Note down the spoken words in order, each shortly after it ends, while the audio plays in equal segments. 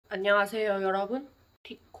안녕하세요 여러분,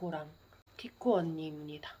 티코랑 티코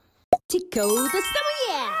언니입니다. 티코 더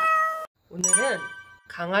사모예드. 오늘은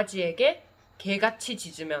강아지에게 개같이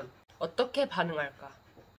짖으면 어떻게 반응할까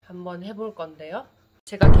한번 해볼 건데요.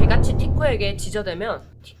 제가 개같이 티코에게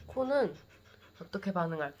짖어대면 티코는 어떻게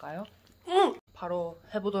반응할까요? 바로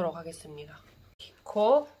해보도록 하겠습니다.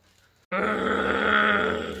 티코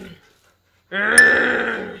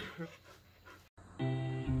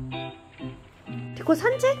티코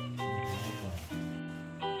산책?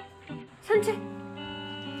 산책!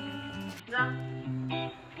 자.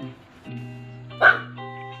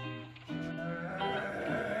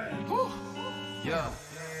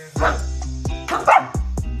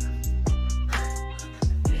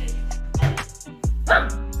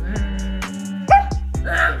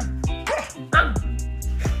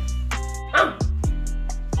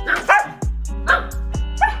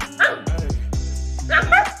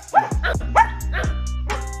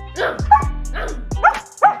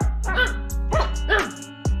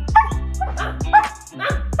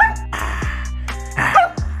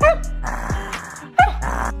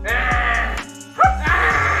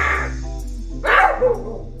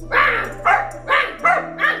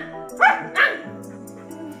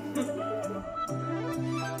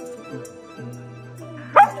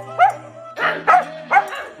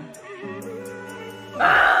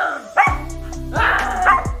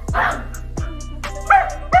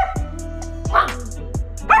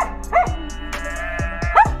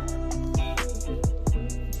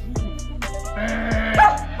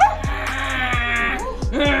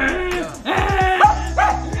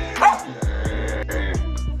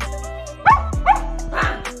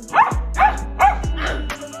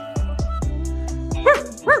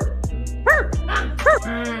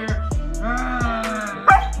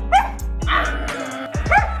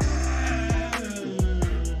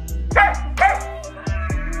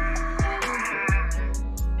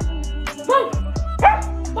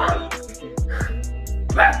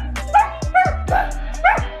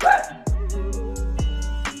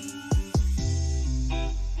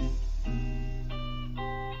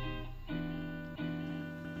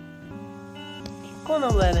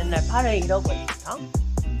 티코는 왜 맨날 팔을 이러고 있어?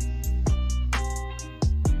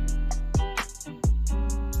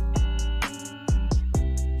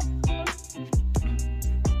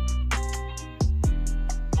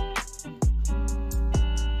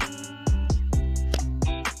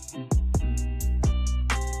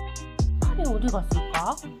 팔이 어디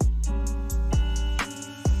갔을까?